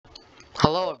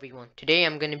Hello everyone, today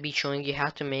I'm going to be showing you how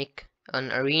to make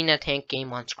an arena tank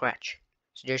game on Scratch.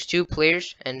 So there's two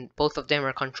players and both of them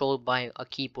are controlled by a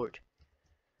keyboard.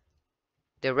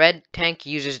 The red tank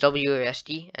uses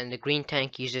WASD and the green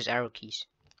tank uses arrow keys.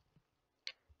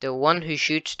 The one who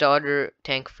shoots the other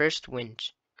tank first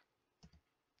wins.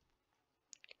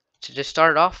 So to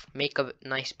start off, make a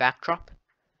nice backdrop.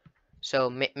 So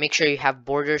make sure you have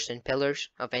borders and pillars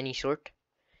of any sort.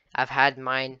 I've had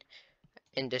mine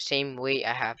in the same way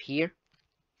I have here.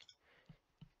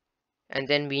 And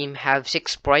then we have 6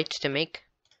 sprites to make.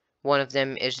 One of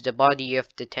them is the body of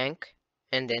the tank,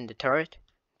 and then the turret.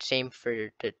 Same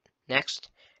for the next,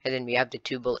 and then we have the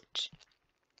 2 bullets.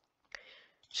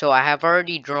 So I have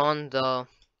already drawn the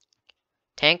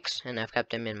tanks, and I've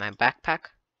kept them in my backpack.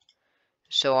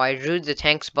 So I drew the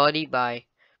tank's body by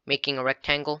making a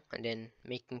rectangle, and then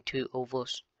making 2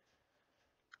 ovals.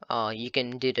 You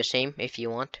can do the same if you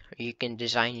want, or you can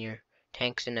design your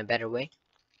tanks in a better way.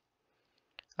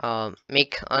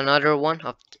 Make another one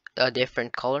of a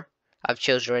different color. I've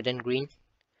chose red and green.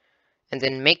 And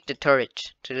then make the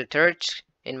turrets. So the turrets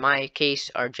in my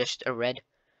case are just a red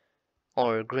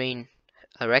or green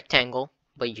rectangle,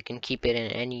 but you can keep it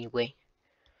in any way.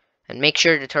 And make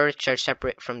sure the turrets are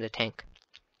separate from the tank.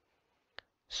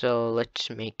 So let's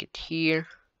make it here.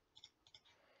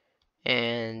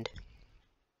 And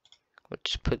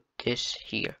let's put this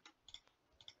here.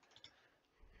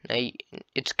 Now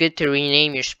it's good to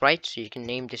rename your sprites, so you can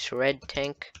name this red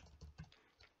tank.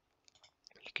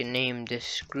 You can name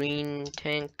this green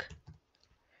tank.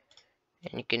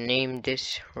 And you can name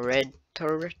this red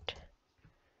turret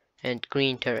and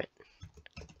green turret.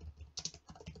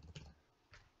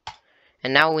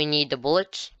 And now we need the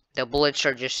bullets. The bullets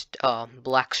are just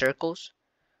black circles.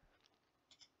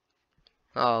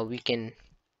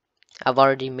 I've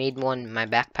already made one in my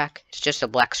backpack. It's just a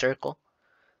black circle.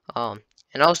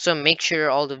 And also make sure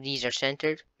all of these are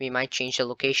centered. We might change the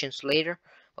locations later,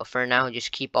 but for now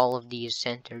just keep all of these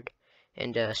centered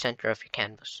in the center of your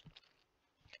canvas.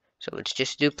 So let's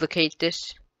just duplicate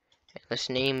this. And let's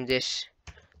name this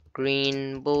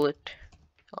green bullet,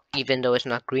 even though it's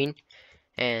not green,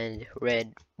 and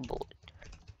red bullet.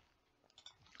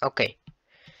 Okay,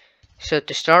 so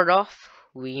to start off,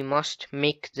 we must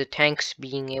make the tanks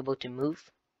being able to move.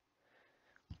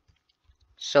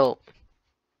 So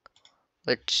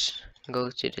let's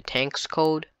go to the tanks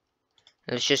code.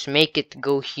 Let's just make it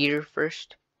go here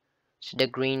first. So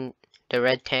the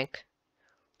red tank,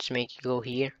 let's make it go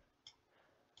here.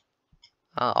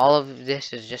 All of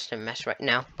this is just a mess right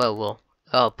now, but we'll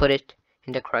put it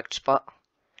in the correct spot.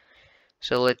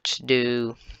 So let's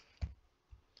do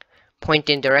point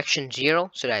in direction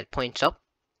 0, so that it points up.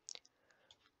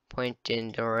 Point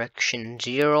in direction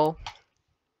 0.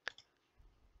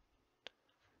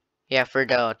 Yeah, for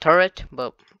the turret,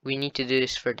 but we need to do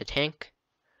this for the tank.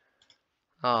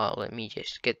 Let me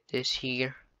just get this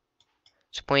here.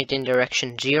 So point in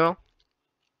direction 0.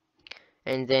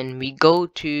 And then we go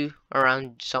to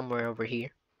around somewhere over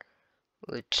here.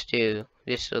 Let's do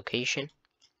this location.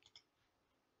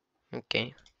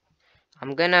 Okay.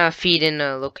 I'm gonna feed in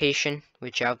a location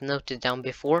which I've noted down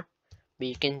before, but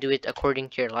you can do it according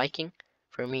to your liking.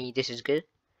 For me, this is good.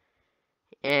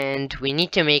 And we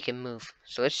need to make it move.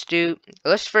 So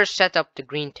let's first set up the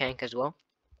green tank as well.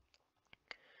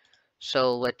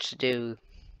 So let's do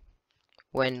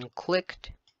when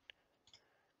clicked,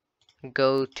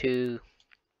 go to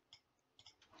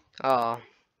I'm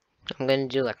gonna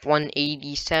do like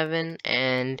 187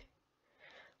 and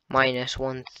minus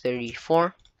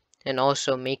 134, and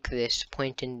also make this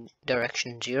point in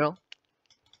direction 0.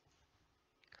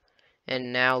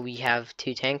 And now we have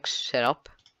 2 tanks set up.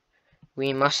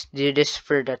 We must do this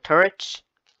for the turrets.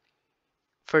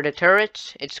 For the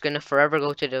turrets, it's gonna forever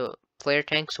go to the player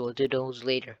tank, so we'll do those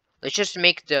later. Let's just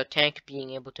make the tank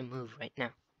being able to move right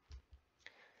now.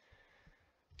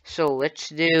 So let's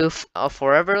do a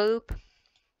forever loop,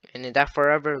 and in that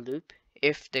forever loop,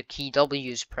 if the key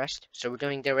W is pressed, so we're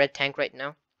doing the red tank right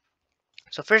now.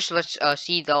 So first let's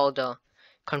see all the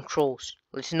controls.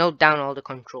 Let's note down all the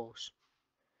controls.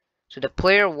 So the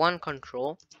player 1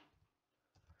 control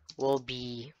will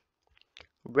be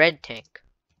red tank,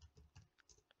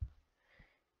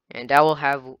 and that will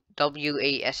have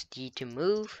WASD to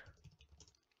move.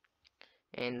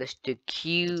 And let's do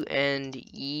Q and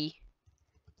E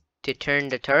to turn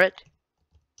the turret.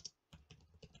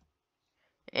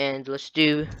 And let's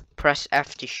do press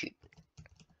F to shoot.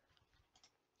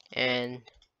 And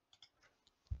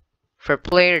for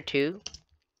player 2,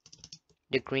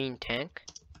 the green tank,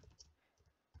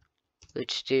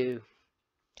 let's do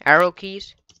arrow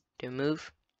keys to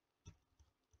move.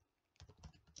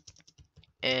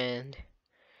 and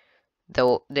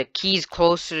the keys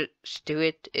closest to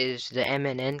it is the M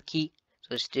and N key. So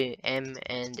let's do M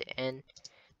and N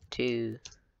to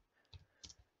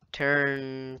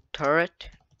turn turret,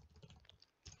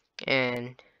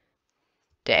 and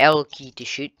the L key to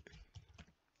shoot.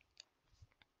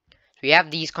 So we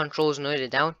have these controls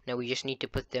noted down. Now we just need to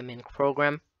put them in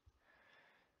program.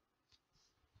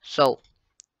 So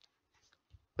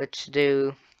let's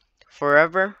do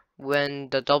forever when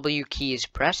the W key is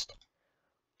pressed.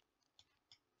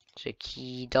 So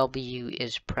key W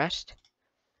is pressed.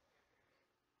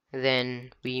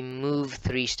 Then we move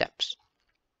 3 steps.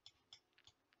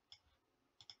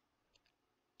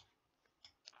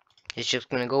 It's just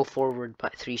going to go forward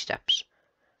by 3 steps.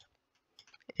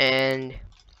 And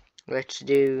let's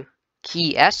do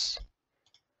key S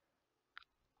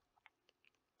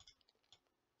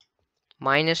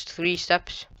minus 3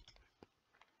 steps.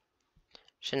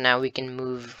 So now we can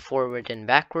move forward and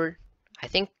backward. I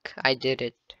think I did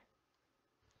it.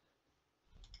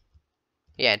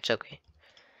 Yeah, it's okay.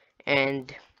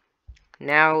 And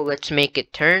now let's make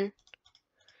it turn.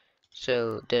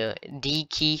 So the D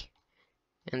key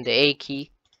and the A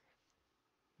key.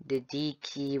 The D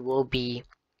key will be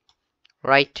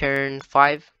right turn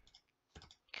 5.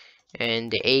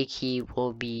 And the A key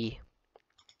will be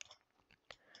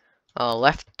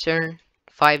left turn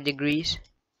 5 degrees.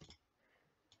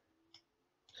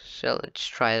 So let's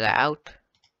try that out.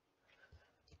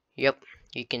 Yep,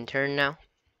 you can turn now.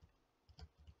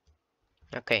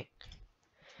 Okay.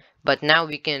 But now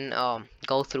we can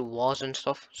go through walls and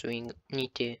stuff. So we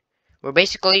need to. We're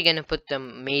basically gonna put the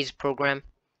maze program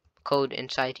code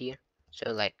inside here.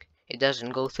 So like it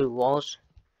doesn't go through walls.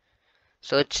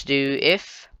 So let's do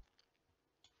if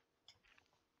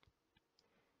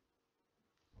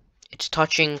it's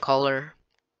touching color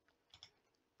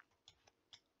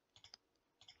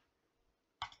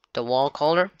the wall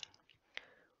color,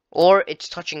 or it's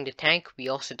touching the tank. We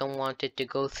also don't want it to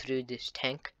go through this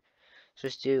tank. So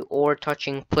let's do or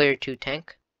touching player 2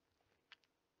 tank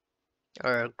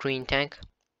or green tank,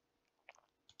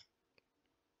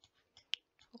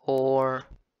 or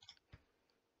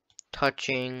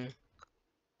touching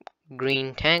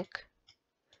green tank.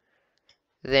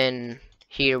 Then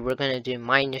here we're gonna do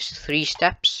minus 3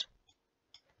 steps,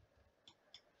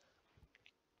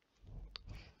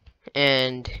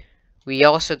 and we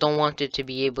also don't want it to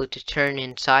be able to turn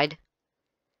inside.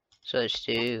 So let's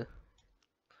do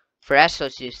for S,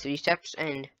 let's do 3 steps,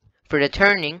 and for the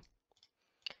turning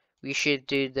we should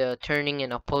do the turning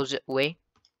in opposite way.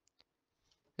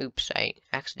 Oops, I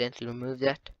accidentally removed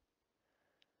that.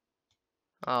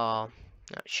 Not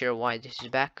sure why this is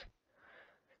back.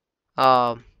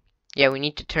 Yeah, we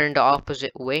need to turn the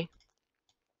opposite way.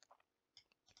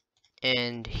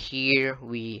 And here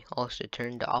we also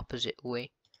turn the opposite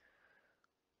way.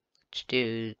 Let's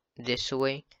do this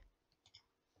way.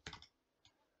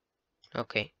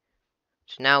 Okay.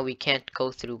 So now we can't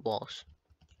go through walls.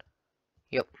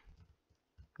 Yep.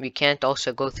 We can't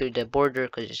also go through the border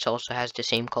because it also has the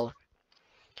same color.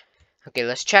 Okay,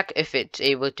 let's check if it's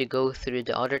able to go through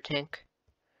the other tank.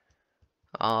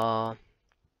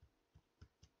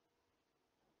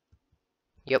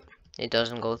 Yep, it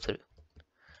doesn't go through.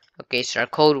 Okay, so our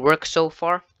code works so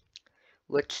far.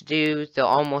 Let's do the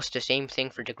almost the same thing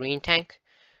for the green tank.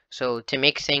 So to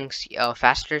make things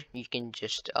faster, you can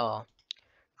just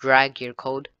drag your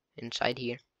code inside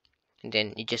here, and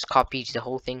then it just copies the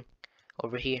whole thing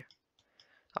over here.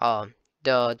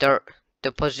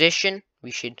 The position we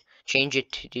should change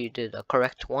it to the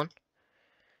correct one,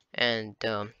 and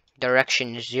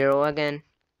direction is 0 again.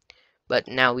 But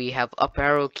now we have up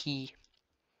arrow key,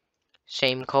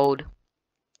 same code,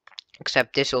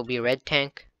 except this will be red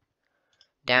tank.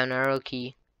 Down arrow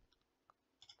key,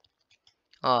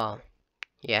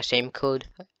 yeah, same code,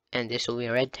 and this will be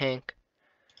red tank.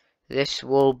 This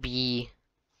will be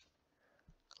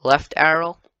left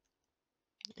arrow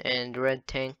and red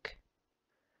tank.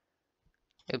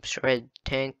 Oops, red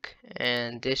tank,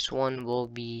 and this one will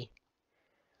be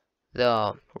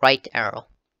the right arrow.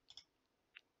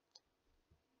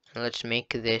 And let's make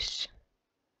this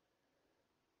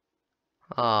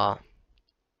red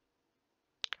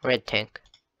tank.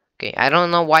 Okay, I don't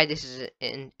know why this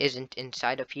isn't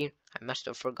inside of here. I must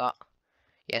have forgot.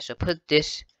 Yeah, so put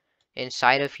this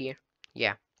inside of here.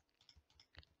 Yeah,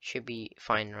 should be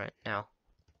fine right now.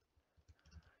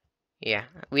 Yeah,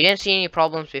 we didn't see any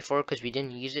problems before because we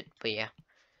didn't use it, but yeah,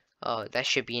 that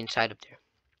should be inside of there.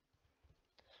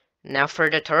 Now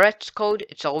for the turret's code,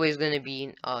 it's always going to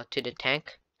be to the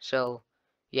tank. So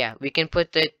yeah, we can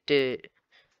put the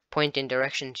point in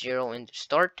direction 0 in the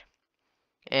start,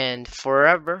 and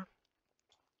forever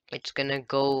it's gonna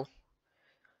go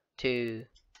to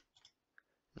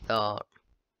the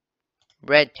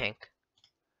red tank.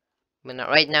 But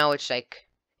right now it's like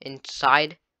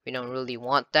inside. We don't really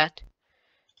want that.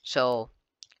 So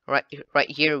right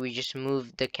here we just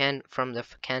move the from the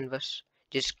canvas.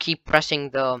 Just keep pressing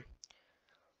the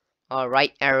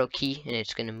right arrow key and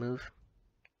it's gonna move.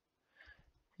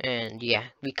 And yeah,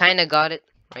 we kind of got it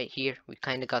right here. We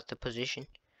kind of got the position.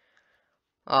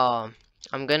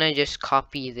 I'm gonna just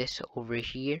copy this over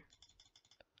here,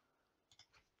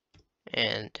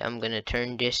 and I'm gonna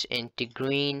turn this into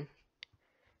green.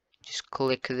 Just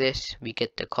click this, we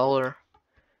get the color,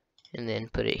 and then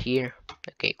put it here.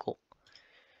 Okay, cool.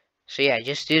 So yeah,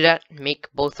 just do that.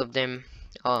 Make both of them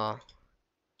a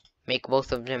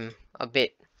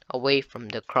bit away from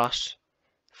the cross,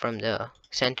 from the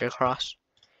center cross,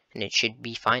 and it should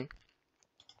be fine.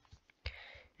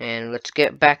 And let's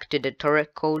get back to the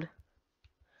turret code.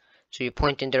 So you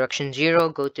point in direction 0,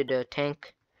 go to the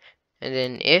tank, and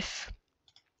then if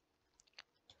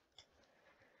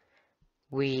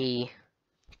we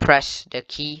press the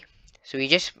key, so we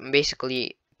just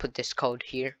basically put this code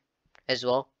here as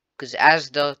well, because as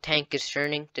the tank is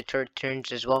turning, the turret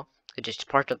turns as well. It's just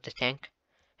part of the tank,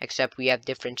 except we have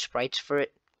different sprites for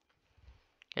it.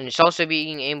 And it's also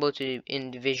being able to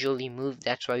individually move,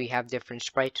 that's why we have different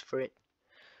sprites for it.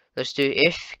 Let's do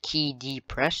if key D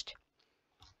pressed.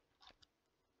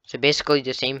 So basically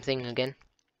the same thing again.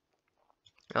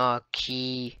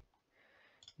 Key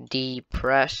D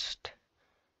pressed.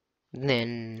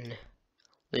 Then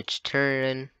let's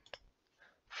turn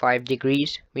 5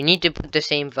 degrees. We need to put the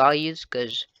same values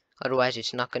because otherwise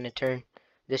it's not going to turn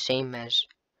the same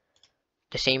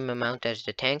amount as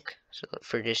the tank. So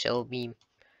for this it'll be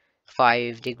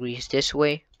 5 degrees this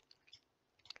way.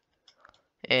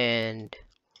 And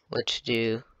let's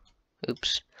do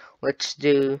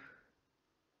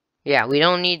yeah, we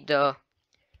don't need to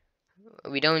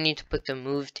put the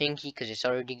move thingy because it's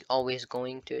already always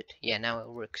going to it. Yeah, now it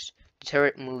works. The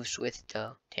turret moves with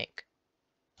the tank.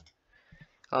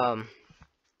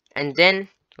 And then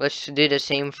let's do the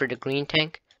same for the green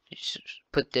tank. Just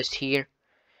put this here,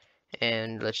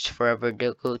 and let's forever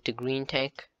go to green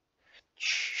tank.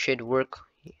 Should work.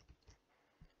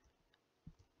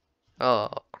 Oh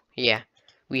yeah,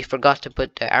 we forgot to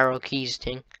put the arrow keys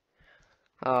thing.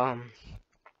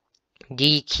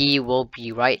 D key will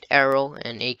be right arrow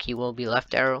and A key will be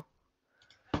left arrow.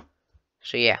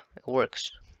 So yeah, it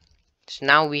works. So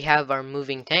now we have our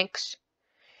moving tanks,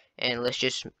 and let's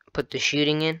just put the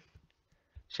shooting in.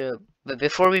 So, but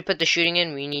before we put the shooting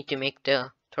in, we need to make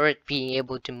the turret be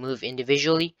able to move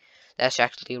individually. That's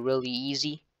actually really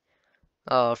easy.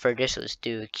 For this, let's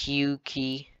do a Q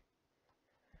key.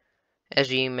 As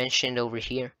we mentioned over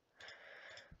here,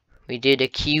 we did a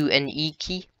Q and E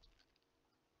key.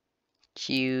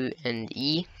 Q and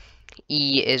E.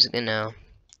 E is gonna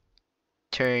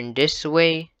turn this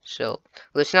way. So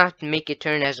let's not make it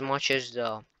turn as much as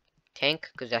the tank,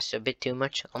 because that's a bit too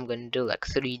much. I'm gonna do like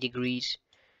 3 degrees.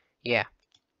 Yeah.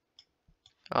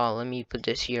 Oh, let me put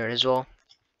this here as well.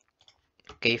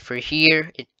 Okay, for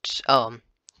here it's N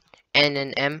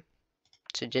and M.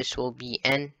 So this will be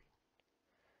N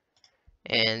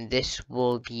and this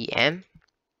will be M.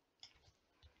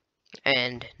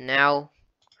 And now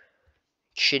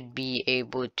it should be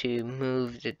able to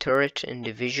move the turret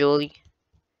individually.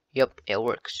 Yep, it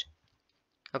works.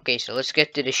 Okay, so let's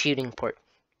get to the shooting part.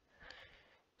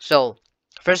 So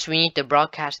first we need to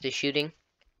broadcast the shooting.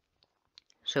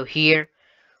 So here,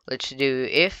 let's do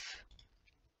if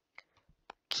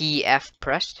key F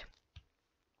pressed,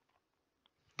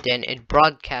 then it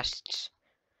broadcasts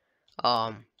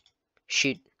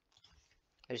shoot.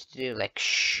 Let's do like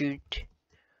shoot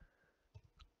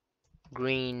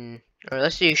green, or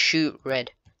let's do shoot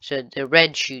red. So the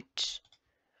red shoots.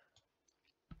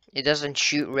 It doesn't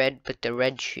shoot red, but the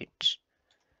red shoots.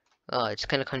 It's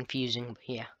kind of confusing, but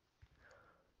yeah.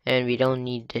 And we don't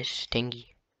need this thingy.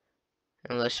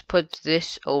 And let's put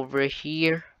this over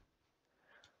here.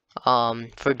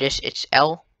 For this it's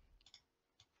L.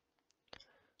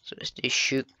 So let's do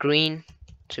shoot green.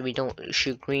 So we don't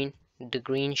shoot green, the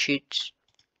green shoots.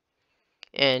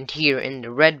 And here in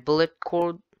the red bullet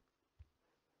code,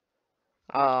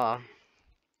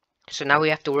 so now we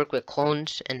have to work with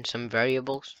clones and some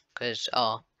variables, because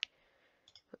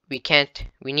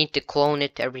we need to clone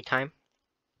it every time.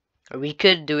 Or we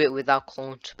could do it without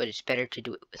clones, but it's better to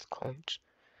do it with clones.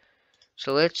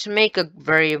 So let's make a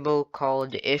variable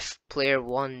called if player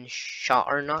 1 shot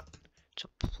or not. So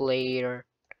player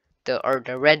the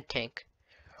red tank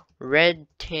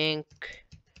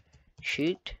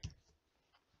shoot.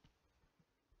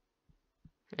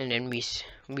 and then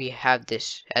we have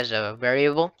this as a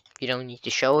variable. You don't need to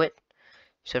show it.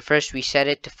 So first we set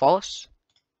it to false.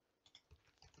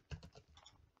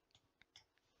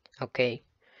 Okay,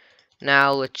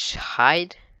 now let's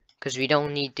hide, because we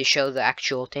don't need to show the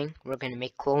actual thing. We're gonna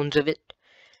make clones of it,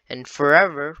 and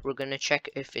forever we're gonna check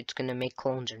if it's gonna make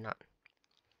clones or not.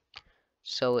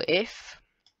 So if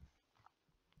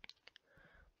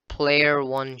player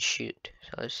 1 shoot,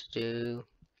 so let's do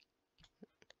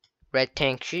red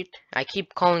tank shoot. I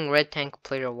keep calling red tank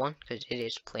player 1 because it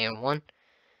is player 1.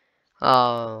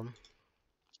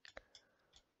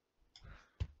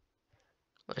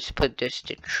 Let's put this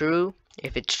to true.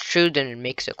 If it's true, then it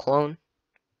makes a clone.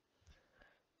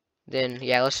 Then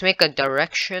yeah, let's make a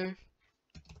direction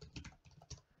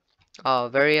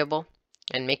variable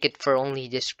and make it for only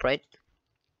this sprite.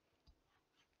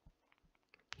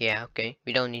 Yeah, okay,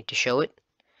 we don't need to show it.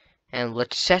 And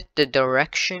let's set the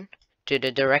direction to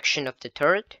the direction of the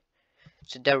turret.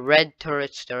 So the red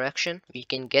turret's direction, we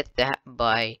can get that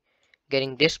by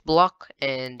getting this block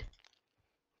and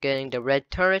getting the red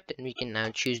turret, and we can now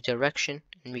choose direction,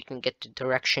 and we can get the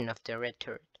direction of the red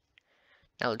turret.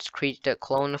 Now let's create a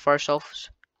clone of ourselves,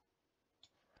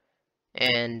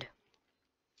 and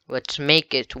let's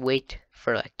make it wait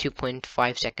for like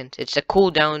 2.5 seconds. It's a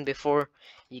cooldown before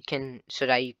you can, so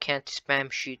that you can't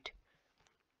spam shoot.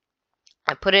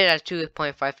 I put it at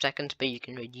 2.5 seconds, but you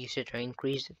can reduce it or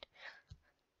increase it.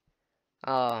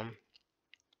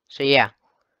 So yeah,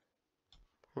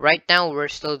 right now we're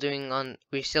still doing on,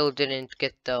 we still didn't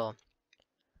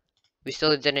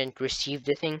receive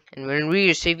the thing, and when we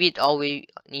receive it, all we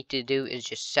need to do is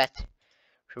just set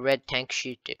red tank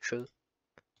shoot to true.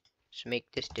 So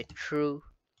make this to true,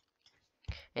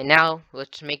 and now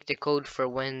let's make the code for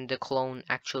when the clone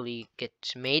actually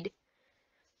gets made.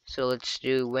 So let's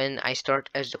do when I start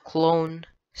as the clone,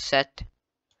 set,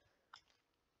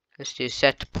 let's do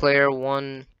set player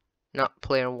 1, not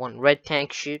player 1, red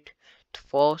tank shoot to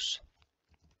false,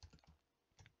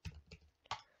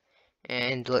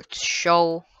 and let's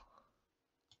show.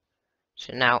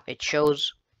 So now it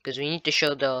shows, because we need to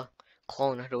show the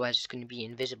clone, otherwise it's going to be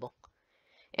invisible.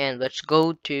 And let's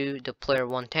go to the player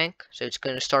 1 tank, so it's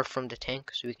going to start from the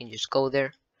tank, so we can just go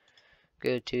there,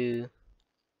 go to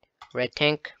red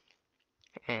tank,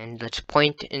 and let's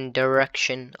point in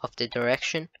direction of the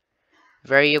direction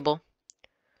variable.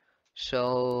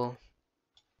 So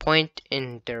point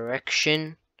in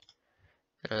direction,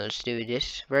 let's do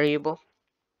this variable,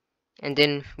 and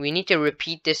then we need to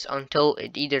repeat this until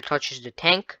it either touches the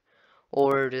tank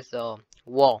or the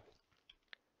wall.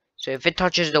 So if it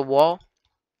touches the wall,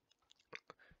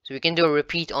 so we can do a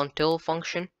repeat until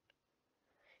function,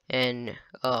 and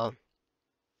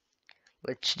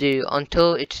let's do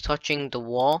until it's touching the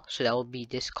wall, so that will be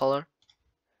this color,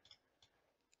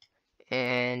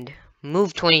 and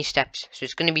move 20 steps, so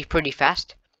it's going to be pretty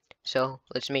fast. So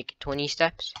let's make it 20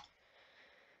 steps,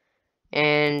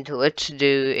 and let's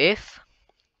do if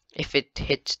it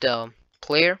hits the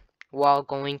player while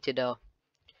going to the,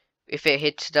 if it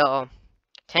hits the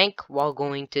tank while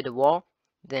going to the wall,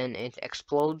 then it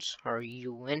explodes, or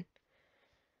you win.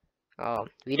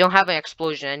 We don't have an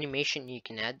explosion animation, you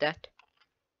can add that.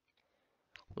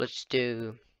 Let's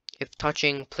do if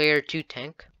touching player 2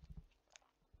 tank.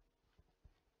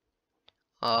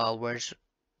 Where's,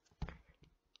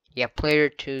 yeah, player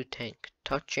 2 tank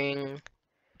touching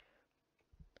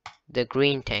the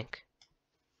green tank,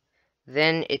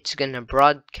 then it's gonna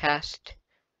broadcast.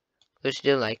 Let's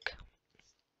do like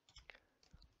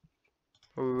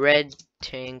red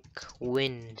tank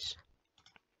wins.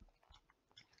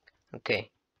 Okay,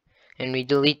 and we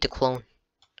delete the clone,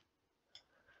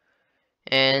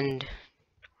 and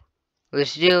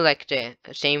let's do like the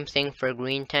same thing for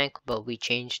green tank, but we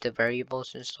change the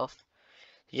variables and stuff.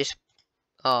 Just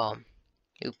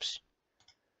oops,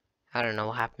 I don't know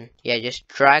what happened. Yeah, just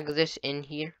drag this in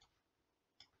here.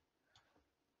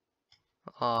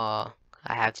 I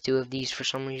have 2 of these for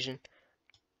some reason.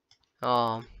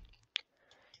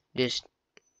 Just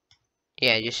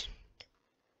yeah,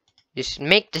 just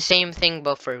make the same thing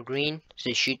but for green.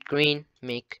 So shoot green,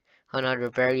 make another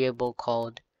variable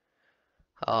called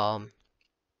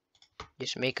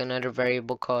just make another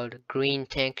variable called green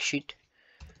tank shoot.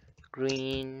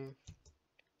 Green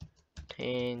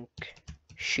tank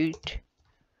shoot.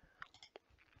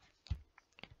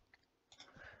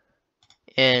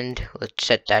 And let's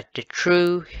set that to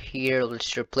true. Here,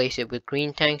 let's replace it with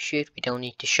green tank shoot. We don't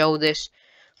need to show this.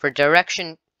 For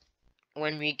direction,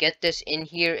 when we get this in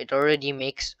here, it already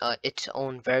makes its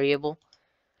own variable.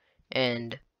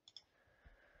 And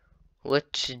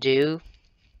let's do,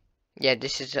 Yeah,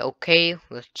 this is okay.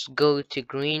 Let's go to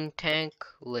green tank.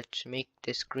 Let's make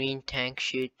this green tank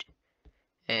shoot.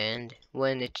 And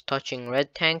when it's touching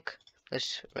red tank,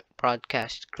 let's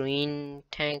broadcast green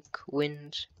tank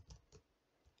wins.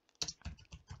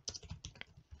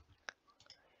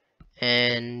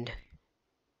 And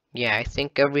yeah, I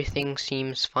think everything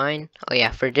seems fine. Oh yeah,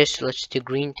 for this, let's do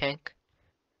green tank.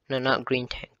 No, not green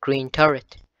tank, green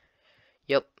turret.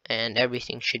 Yep, and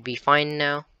everything should be fine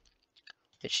now.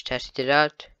 Let's test it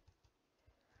out.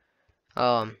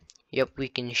 Yep, we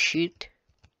can shoot.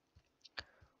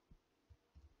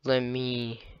 Let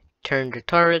me turn the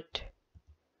turret,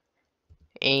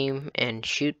 aim, and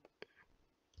shoot.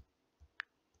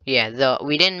 Yeah,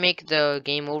 we didn't make the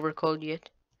game over code yet.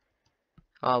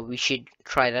 We should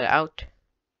try that out.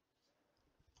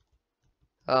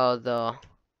 The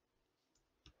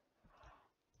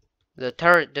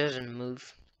turret doesn't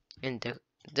move in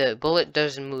the bullet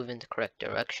doesn't move in the correct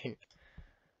direction.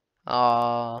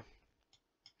 Not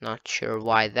sure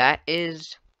why that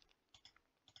is.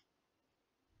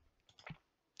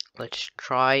 Let's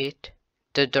try it.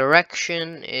 The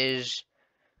direction is,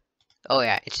 oh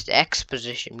yeah, it's the X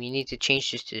position. We need to change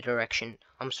this to direction.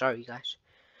 I'm sorry, guys.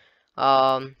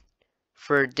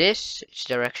 For this, it's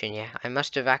direction. Yeah, I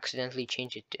must have accidentally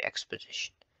changed it to X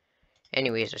position.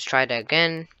 Anyways, let's try that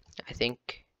again. I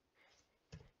think,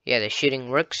 yeah, the shooting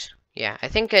works. Yeah, I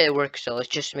think it works. So let's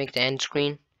just make the end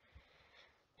screen.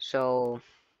 So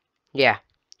yeah,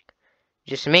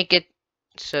 just make it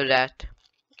so that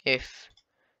if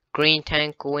green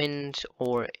tank wins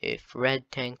or if red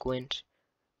tank wins.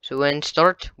 So when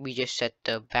start, we just set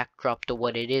the backdrop to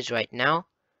what it is right now,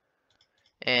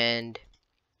 and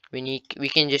we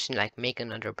can just like make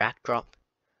another backdrop,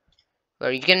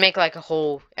 or you can make like a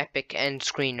whole epic end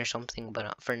screen or something.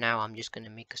 But for now, I'm just gonna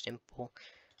make a simple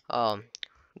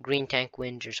green tank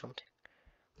wins or something.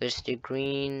 Let's do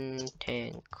green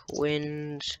tank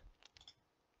wins.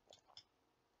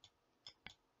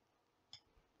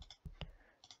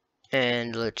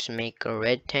 And let's make a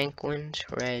red tank wins.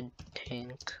 Red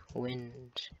tank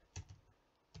wins.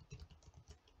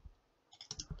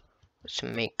 Let's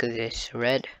make this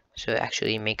red so it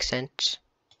actually makes sense.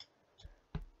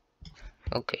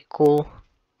 Okay, cool.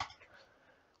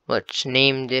 Let's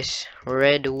name this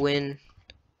red win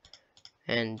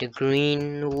and the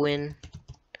green win.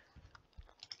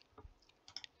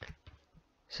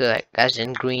 So like as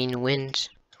in green wins.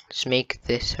 Let's make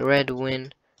this red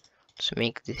win. Let's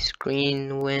make this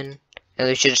green win. And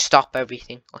we should stop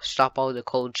everything. Let's stop all the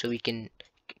code so we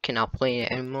cannot play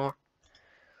it anymore.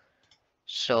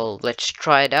 So let's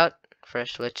try it out.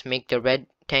 First, let's make the red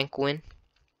tank win.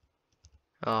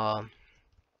 Yeah,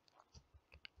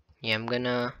 I'm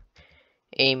gonna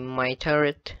aim my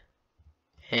turret,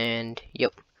 and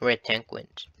yep, red tank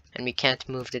wins. And we can't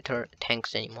move the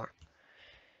tanks anymore.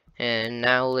 And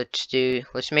now let's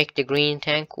make the green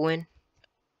tank win.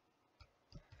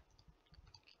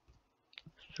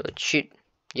 So let's shoot.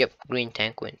 Yep, green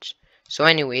tank wins. So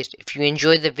anyways, if you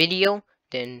enjoyed the video,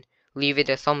 then leave it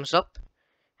a thumbs up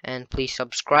and please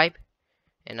subscribe,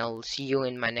 and I'll see you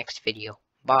in my next video.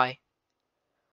 Bye.